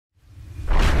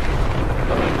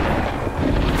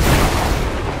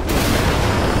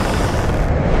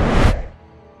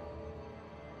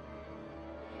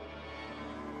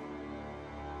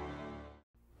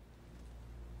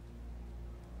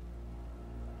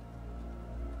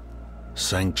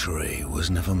Sanctuary was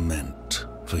never meant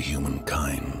for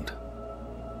humankind.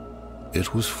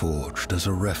 It was forged as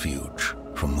a refuge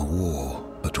from the war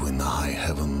between the high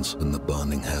heavens and the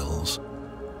burning hells.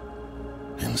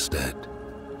 Instead,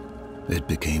 it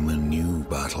became a new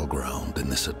battleground in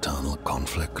this eternal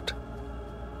conflict.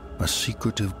 A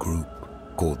secretive group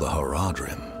called the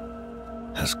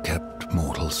Haradrim has kept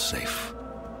mortals safe.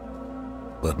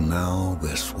 But now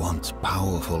this once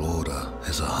powerful order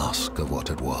is a husk of what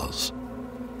it was,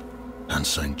 and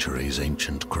Sanctuary's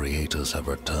ancient creators have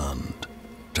returned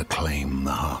to claim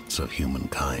the hearts of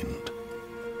humankind.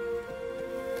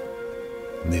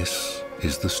 This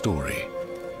is the story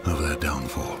of their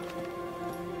downfall.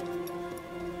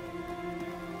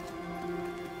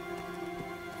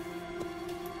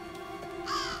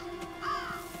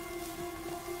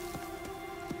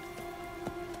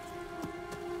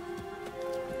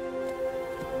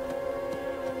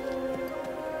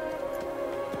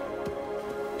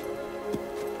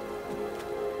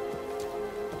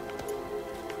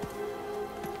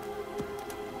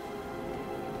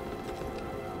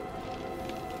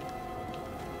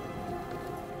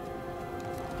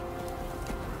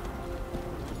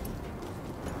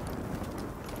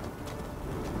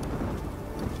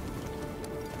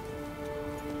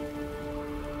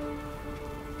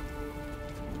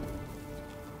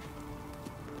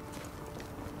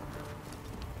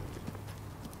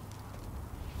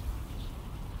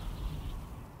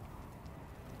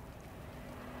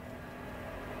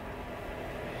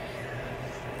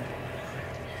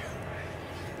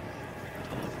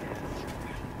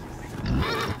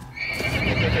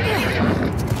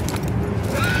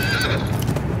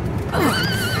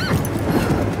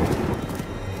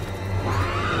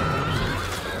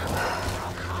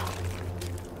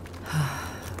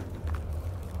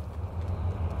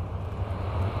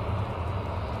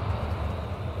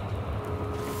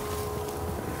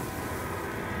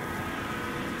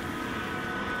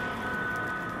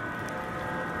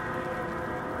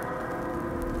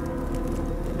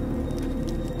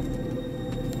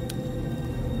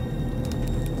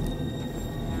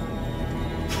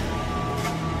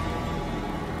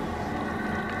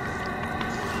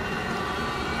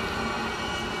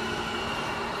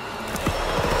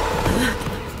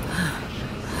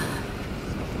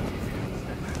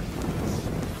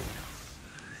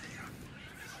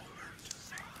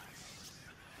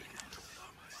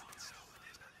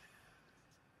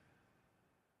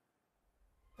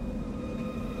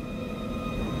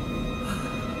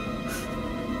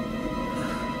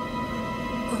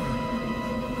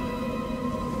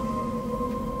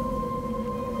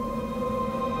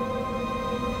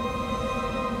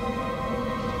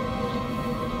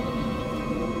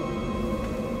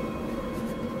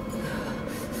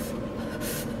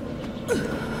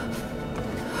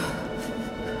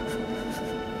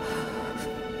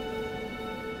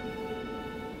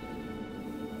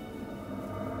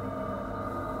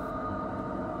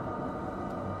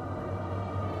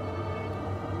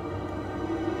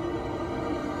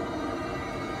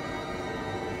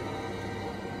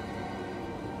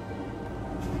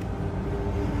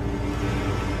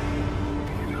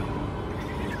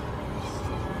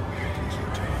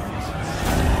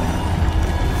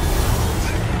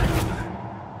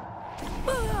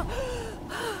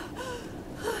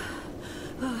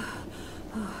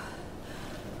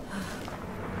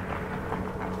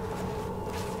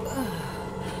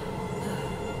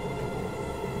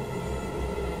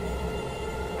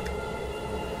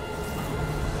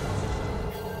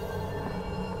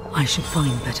 I should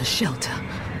find better shelter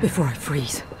before I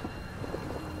freeze.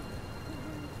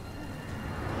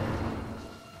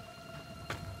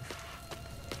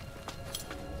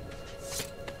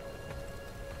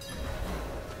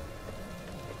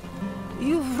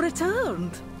 You've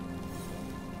returned.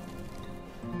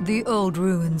 The old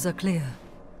ruins are clear.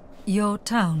 Your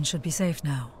town should be safe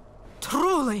now.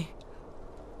 Truly.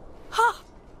 Ha!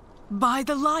 By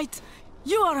the light,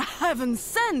 you are heaven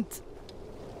sent.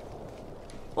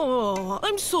 Oh,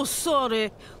 I'm so sorry.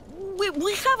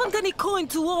 We haven't any coin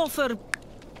to offer.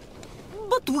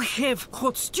 But we have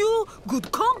hot stew, good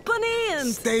company, and...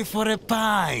 Stay for a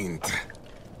pint.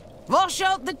 Wash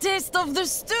out the taste of the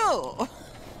stew.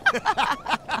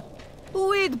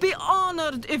 We'd be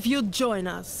honored if you'd join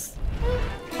us.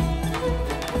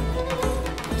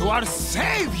 To our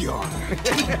savior!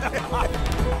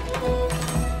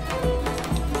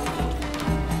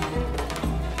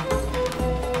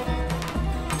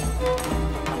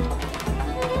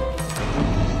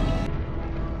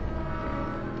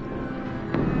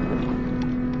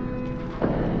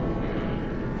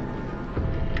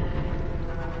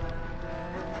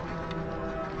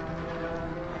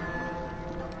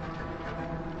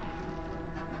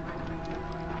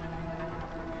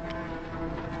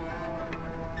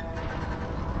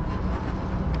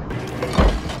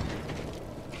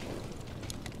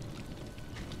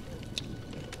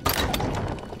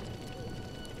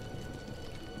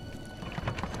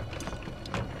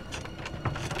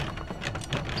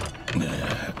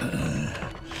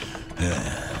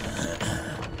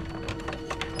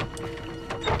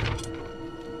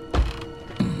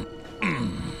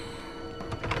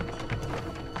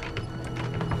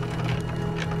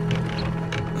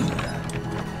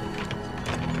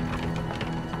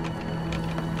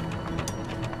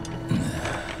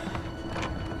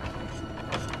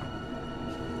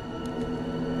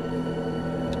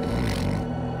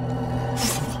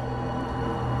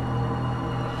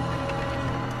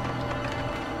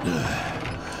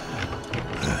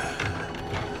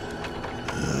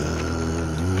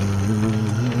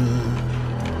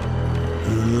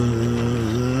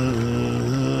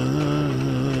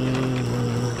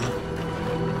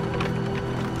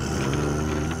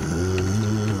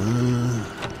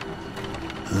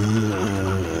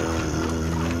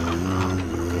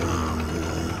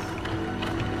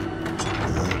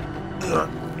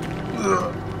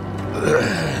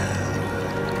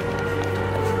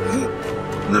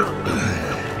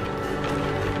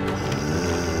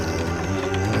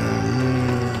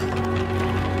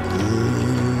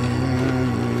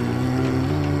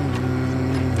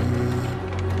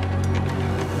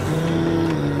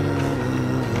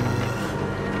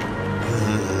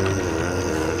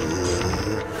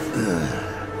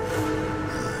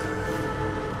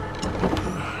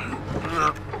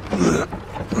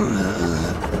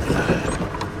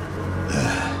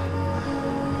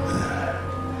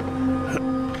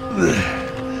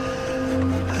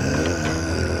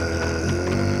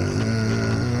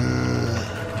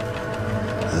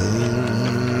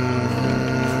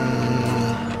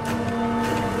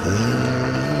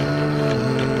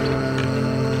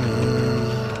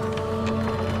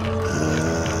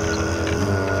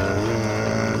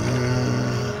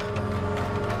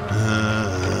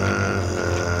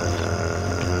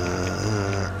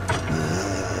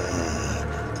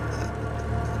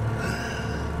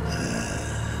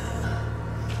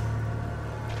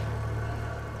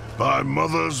 By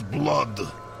mother's blood,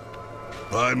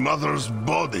 by mother's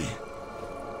body,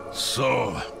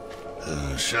 so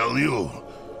shall you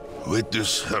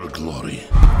witness her glory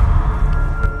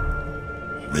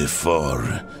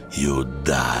before you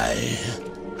die.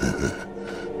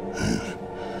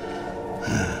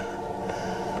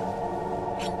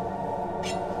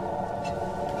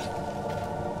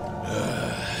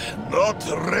 Not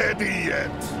ready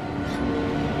yet.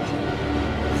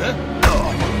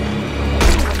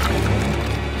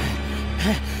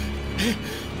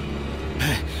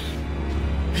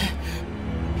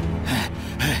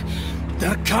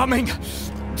 They're coming!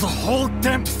 The whole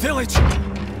damned village!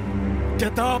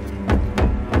 Get up!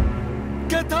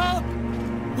 Get up!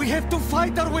 We have to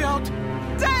fight our way out!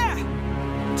 There!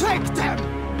 Take them!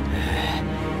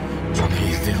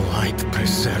 May the light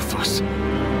preserve us.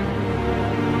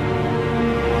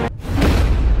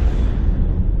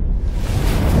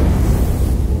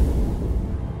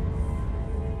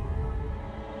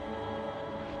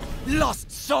 Lost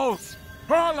souls!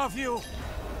 All of you!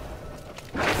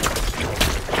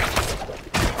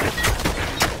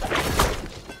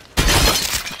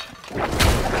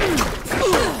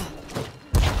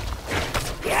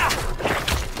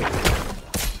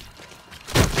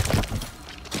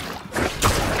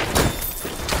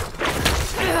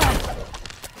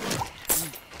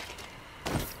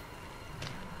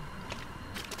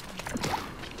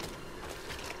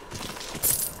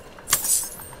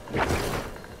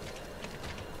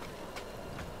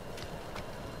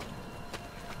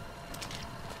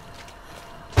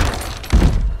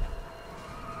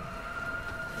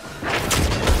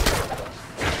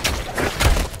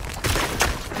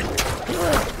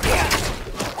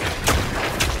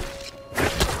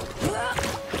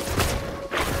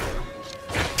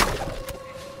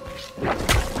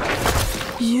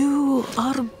 You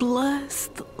are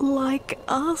blessed like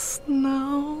us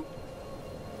now.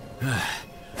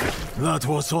 That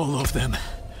was all of them.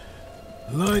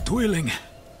 Light willing.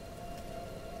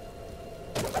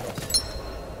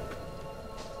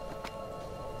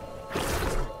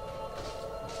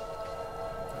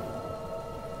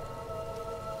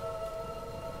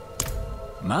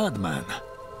 Madman.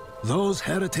 Those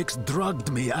heretics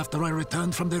drugged me after I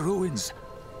returned from the ruins.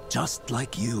 Just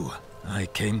like you. I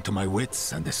came to my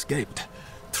wits and escaped.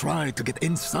 Tried to get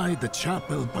inside the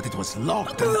chapel, but it was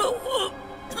locked and...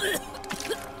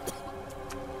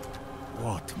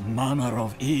 What manner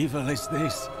of evil is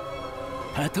this?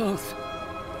 Petals?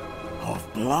 Of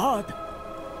blood?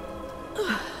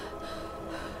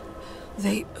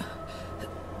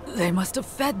 They must have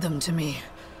fed them to me.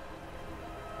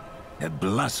 A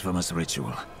blasphemous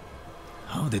ritual.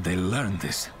 How did they learn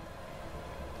this?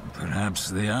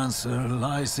 Perhaps the answer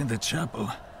lies in the chapel.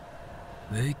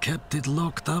 They kept it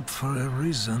locked up for a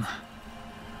reason.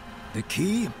 The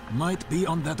key might be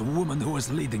on that woman who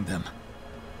was leading them.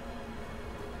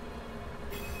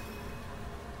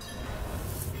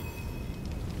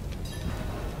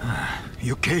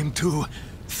 You came to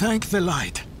thank the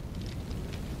light.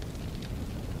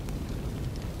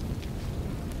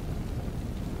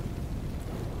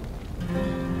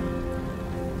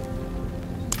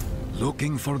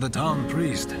 Looking for the town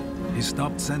priest. He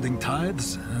stopped sending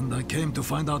tithes, and I came to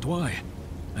find out why.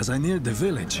 As I neared the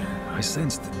village, I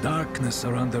sensed darkness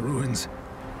around the ruins.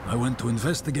 I went to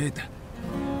investigate.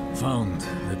 Found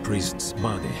the priest's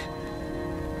body.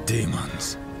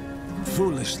 Demons.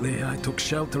 Foolishly, I took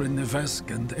shelter in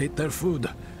Nevesk and ate their food.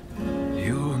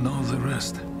 You know the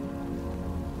rest.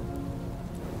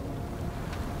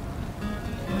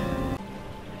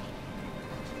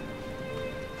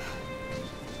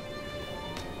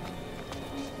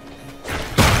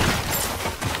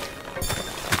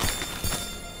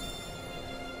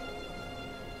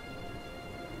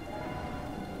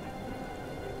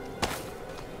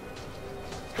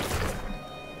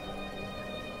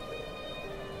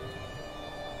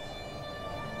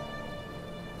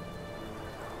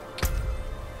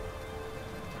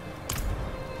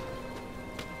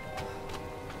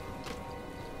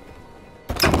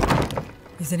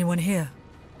 Is anyone here?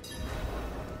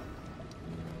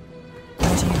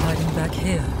 What are you hiding back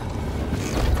here?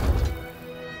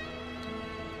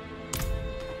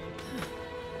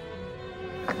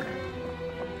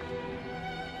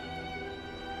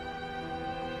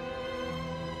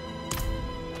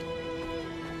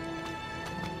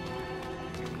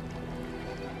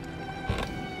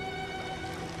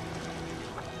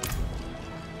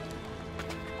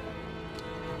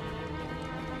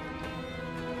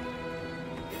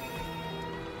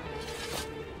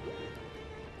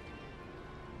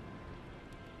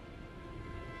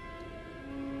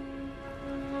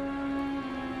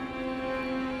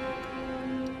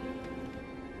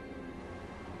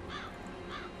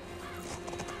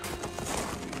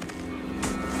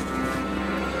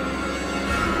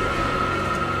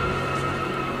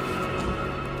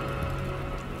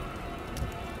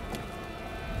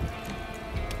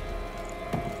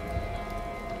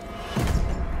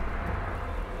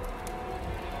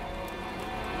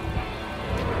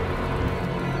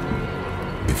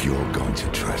 If you're going to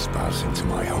trespass into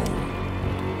my home,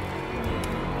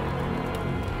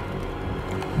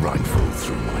 rifle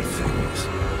through my things,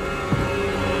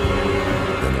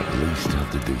 then at least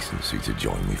have the decency to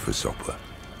join me for supper.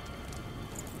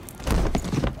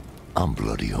 I'm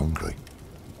bloody hungry.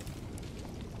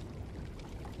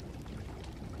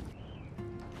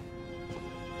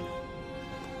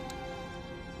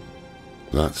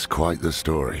 That's quite the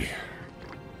story.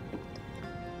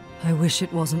 I wish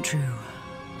it wasn't true.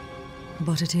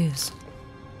 But it is.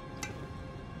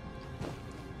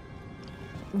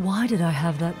 Why did I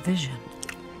have that vision?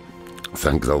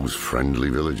 Thank those friendly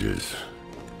villagers.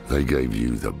 They gave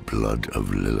you the blood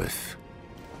of Lilith.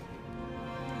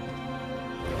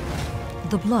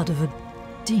 The blood of a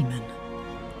demon.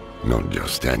 Not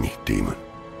just any demon.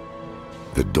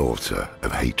 The daughter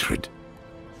of hatred.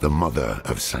 The mother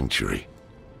of sanctuary.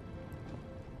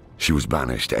 She was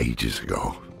banished ages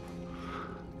ago.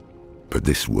 But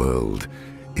this world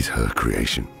is her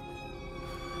creation.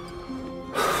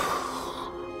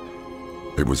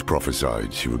 It was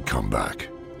prophesied she would come back.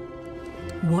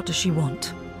 What does she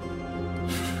want?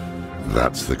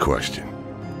 That's the question.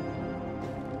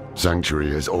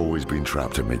 Sanctuary has always been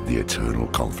trapped amid the eternal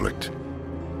conflict.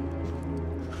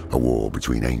 A war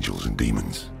between angels and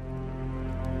demons.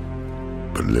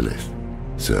 But Lilith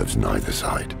serves neither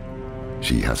side.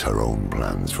 She has her own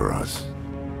plans for us.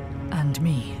 And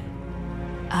me.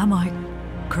 Am I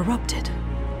corrupted?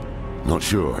 Not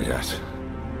sure yet.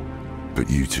 But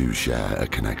you two share a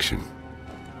connection.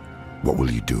 What will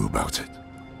you do about it?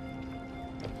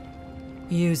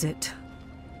 Use it.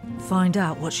 Find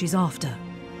out what she's after.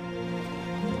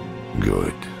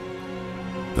 Good.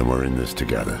 Then we're in this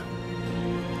together.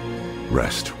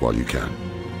 Rest while you can.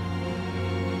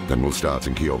 Then we'll start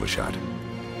in Kiovashad.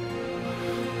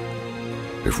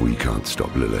 If we can't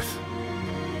stop Lilith,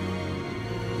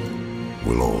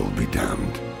 we'll all be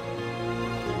damned.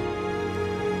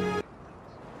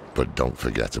 But don't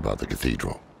forget about the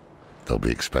cathedral. They'll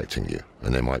be expecting you,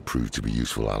 and they might prove to be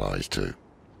useful allies too.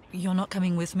 You're not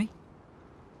coming with me?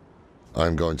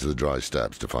 I'm going to the dry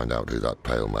steppes to find out who that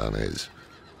pale man is.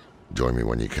 Join me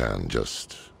when you can,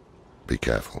 just be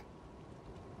careful.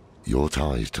 Your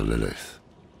ties to Lilith,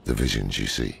 the visions you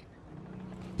see,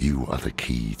 you are the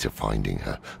key to finding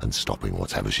her and stopping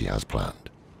whatever she has planned.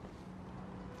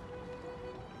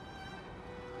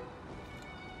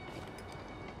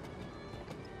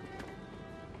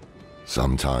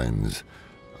 Sometimes,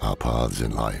 our paths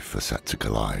in life are set to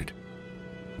collide.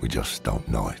 We just don't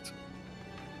know it.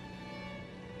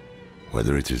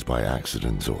 Whether it is by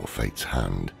accident or fate's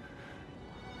hand,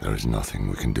 there is nothing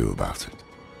we can do about it.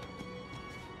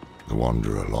 The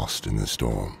wanderer lost in the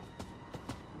storm,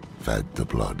 fed the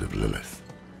blood of Lilith,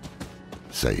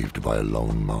 saved by a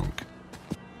lone monk.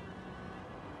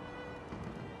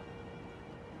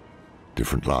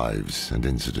 Different lives and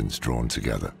incidents drawn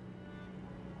together.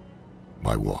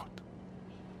 By what?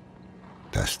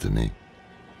 Destiny?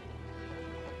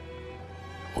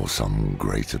 Or some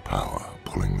greater power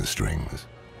pulling the strings?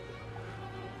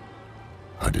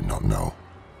 I did not know.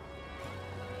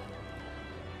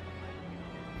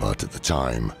 But at the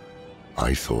time,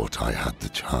 I thought I had the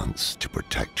chance to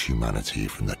protect humanity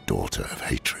from the daughter of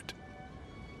hatred.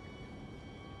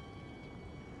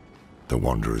 The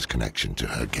Wanderer's connection to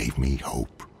her gave me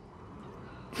hope.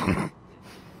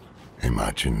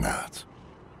 Imagine that.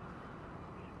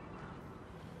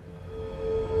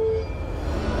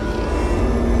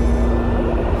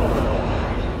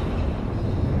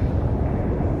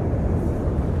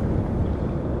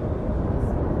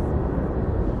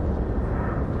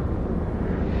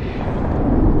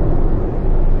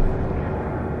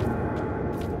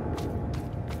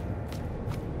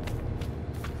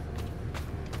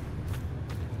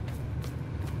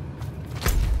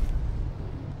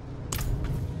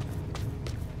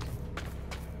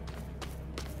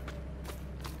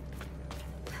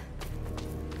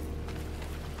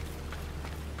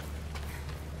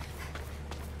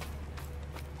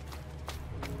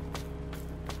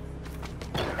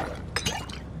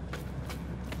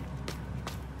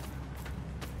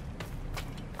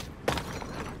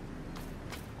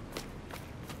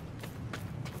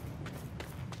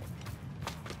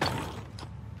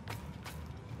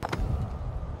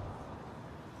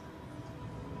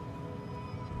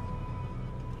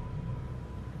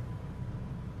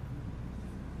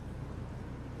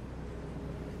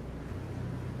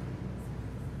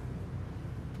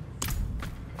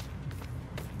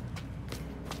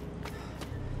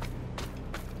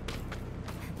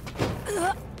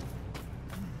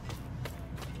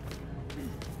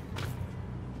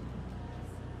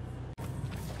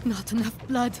 Not enough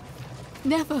blood.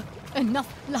 Never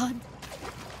enough blood.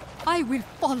 I will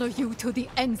follow you to the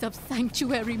ends of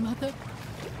Sanctuary, Mother.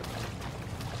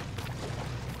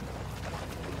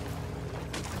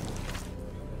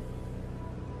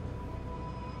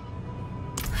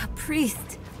 A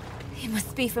priest. He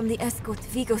must be from the escort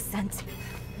Vigo sent.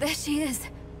 There she is.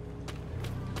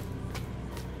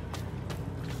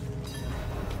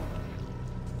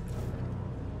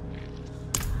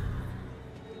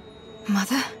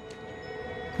 Mother?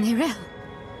 Nirel?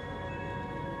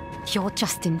 You're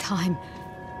just in time.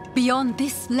 Beyond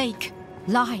this lake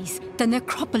lies the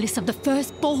necropolis of the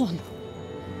Firstborn.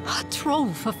 A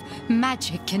trove of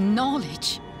magic and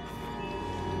knowledge.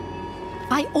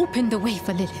 I opened the way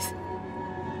for Lilith.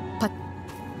 But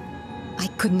I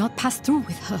could not pass through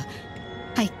with her.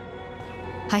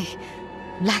 I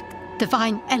lack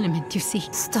divine element, you see.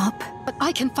 Stop. But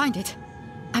I can find it.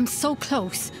 I'm so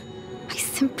close. I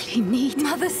simply need...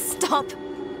 Mother, stop!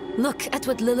 Look at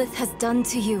what Lilith has done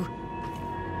to you.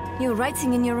 You're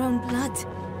writing in your own blood.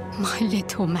 My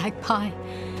little magpie.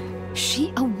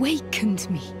 She awakened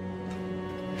me.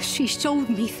 She showed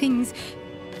me things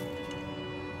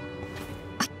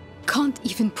I can't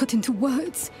even put into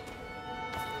words.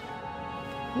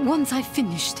 Once I've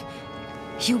finished,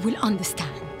 you will understand.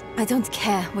 I don't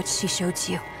care what she showed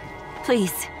you.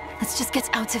 Please, let's just get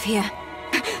out of here.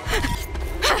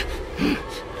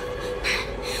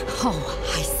 Oh,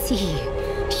 I see.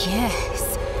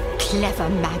 Yes, clever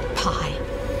magpie.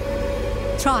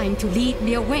 Trying to lead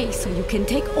me away so you can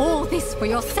take all this for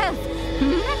yourself.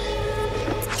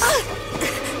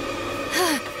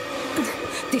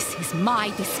 This is my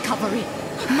discovery,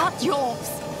 not yours.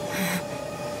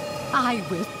 I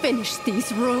will finish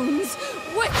these runes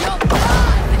with your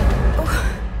blood! Oh.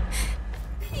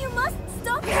 You must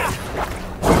stop her!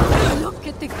 Look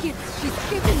at the gifts she's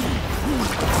given me.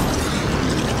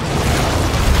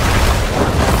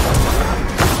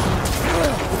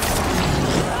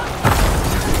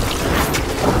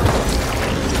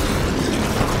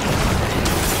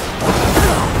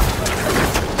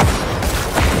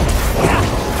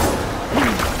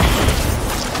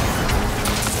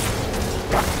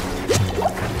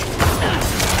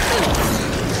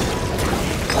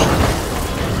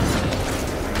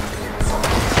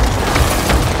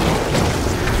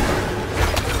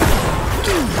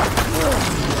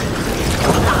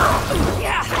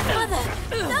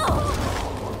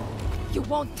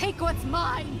 Won't take what's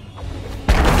mine!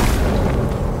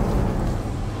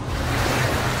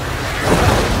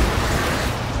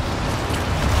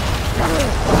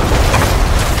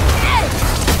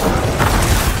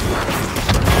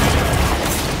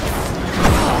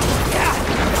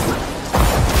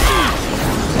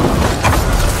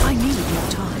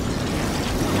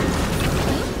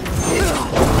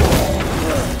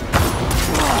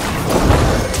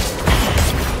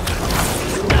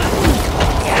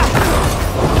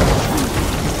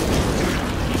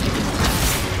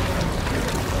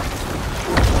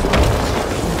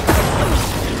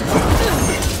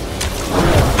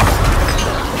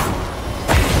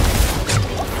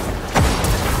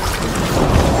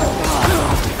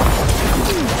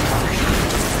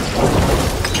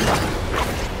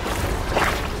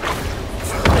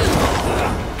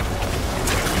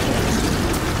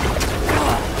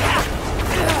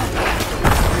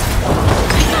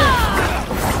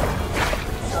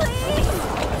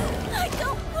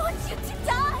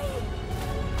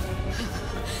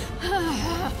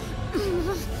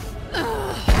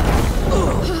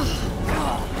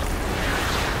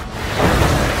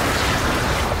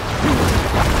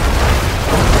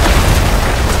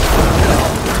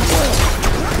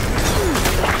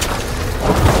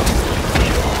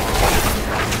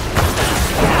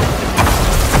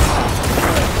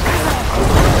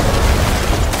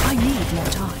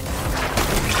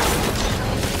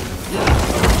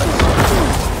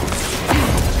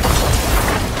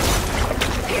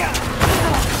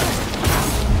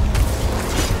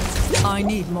 I need more time. I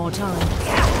need more time.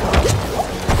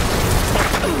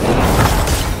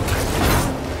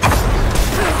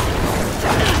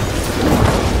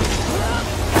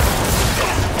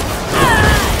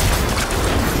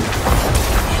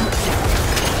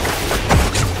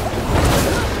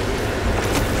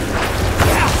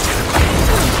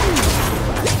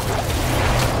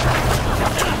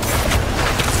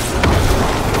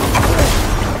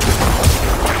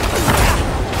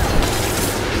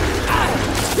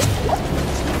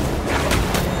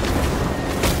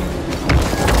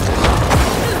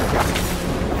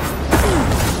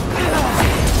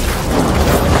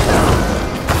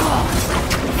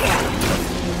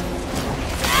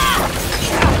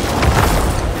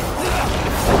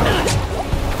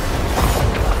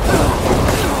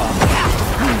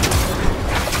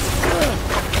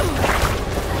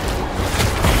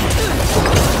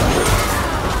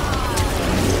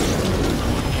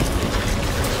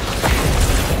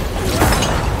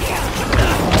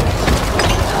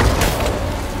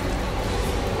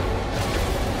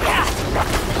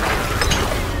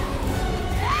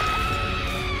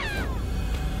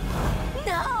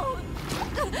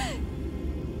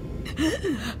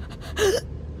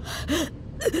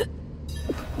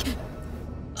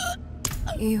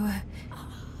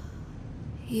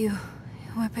 You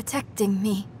were protecting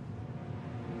me.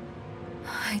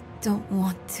 I don't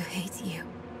want to hate you.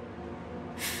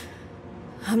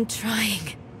 I'm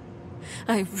trying.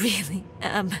 I really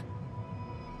am.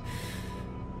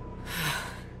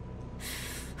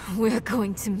 We're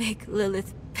going to make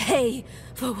Lilith pay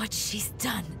for what she's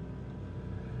done.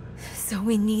 So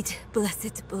we need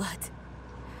blessed blood.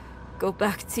 Go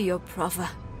back to your Prava.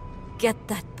 Get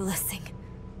that blessing.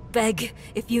 Beg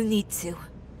if you need to.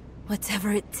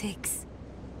 Whatever it takes.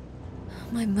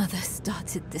 My mother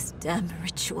started this damn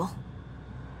ritual.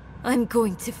 I'm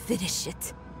going to finish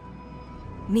it.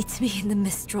 Meet me in the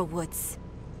Mistral Woods.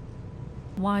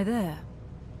 Why there?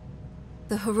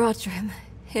 The Horadrim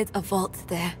hid a vault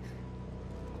there.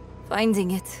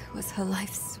 Finding it was her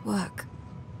life's work.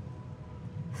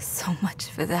 So much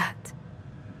for that.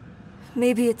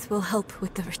 Maybe it will help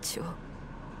with the ritual.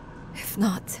 If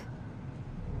not,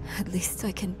 at least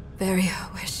I can bury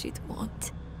her where she'd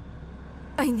want.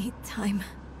 I need time.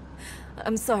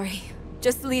 I'm sorry.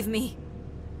 Just leave me.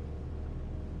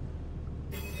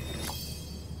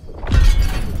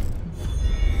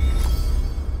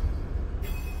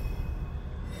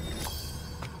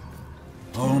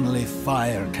 Only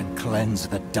fire can cleanse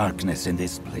the darkness in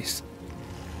this place.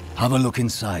 Have a look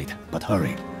inside, but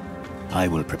hurry. I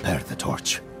will prepare the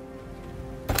torch.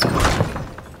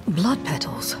 Blood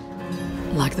petals.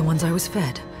 Like the ones I was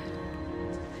fed.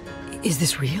 Is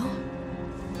this real?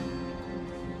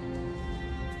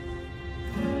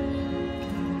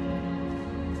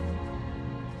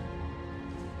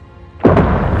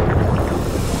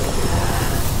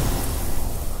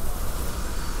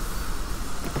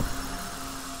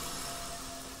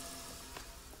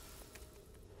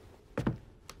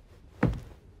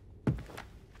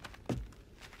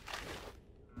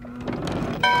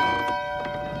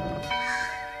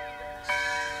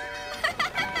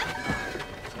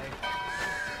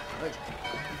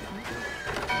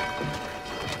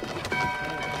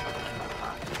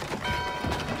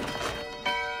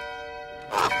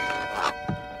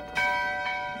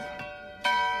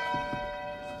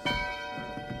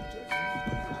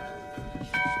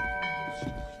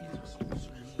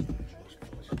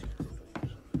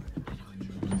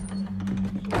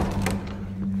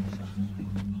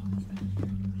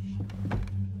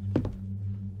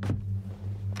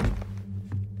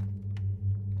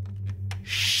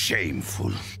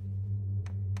 Shameful.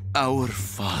 Our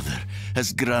Father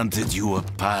has granted you a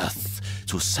path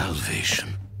to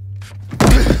salvation.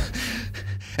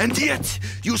 And yet,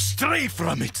 you stray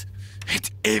from it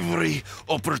at every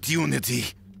opportunity.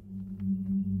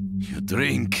 You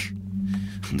drink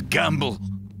and gamble.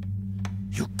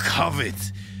 You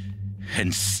covet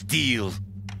and steal.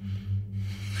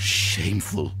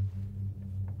 Shameful.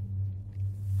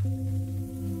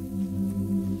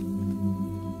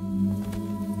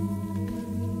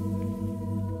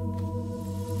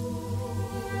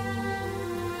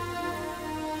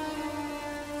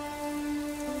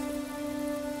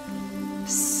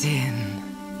 Sin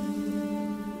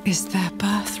is their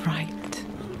birthright.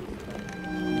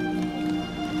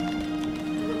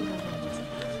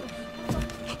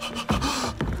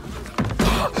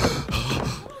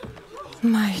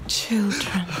 My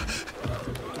children.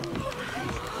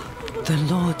 The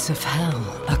lords of hell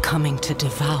are coming to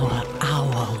devour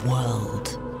our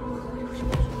world.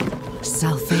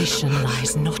 Salvation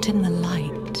lies not in the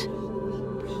light,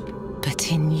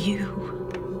 but in you.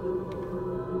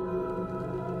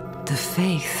 The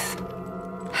faith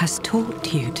has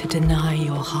taught you to deny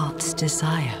your heart's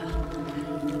desire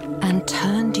and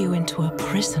turned you into a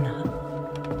prisoner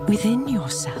within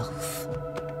yourself.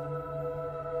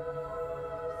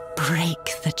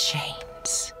 Break the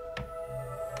chains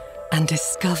and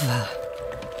discover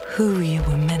who you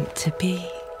were meant to be.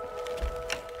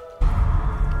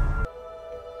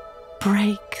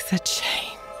 Break the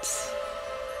chains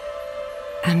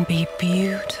and be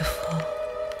beautiful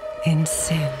in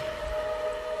sin.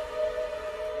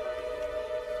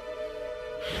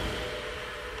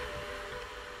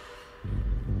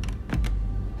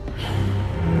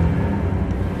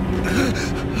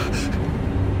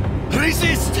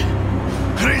 Resist!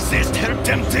 Resist her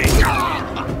tempting!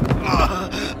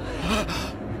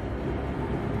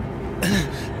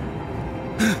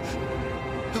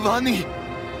 Vani,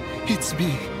 it's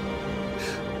me.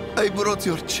 I brought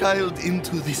your child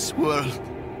into this world.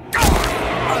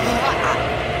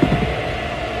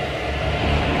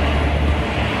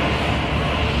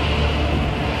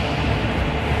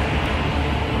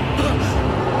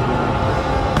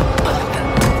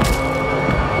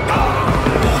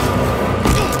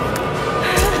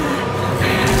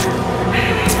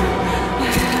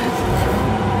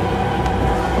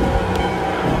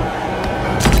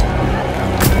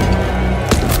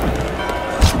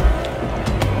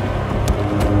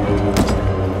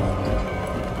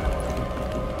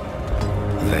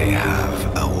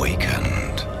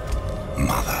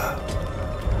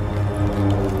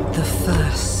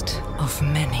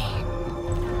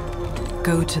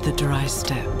 Go to the dry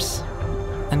steppes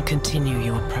and continue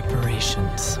your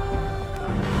preparations.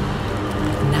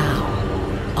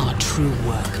 Now, our true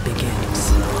work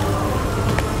begins.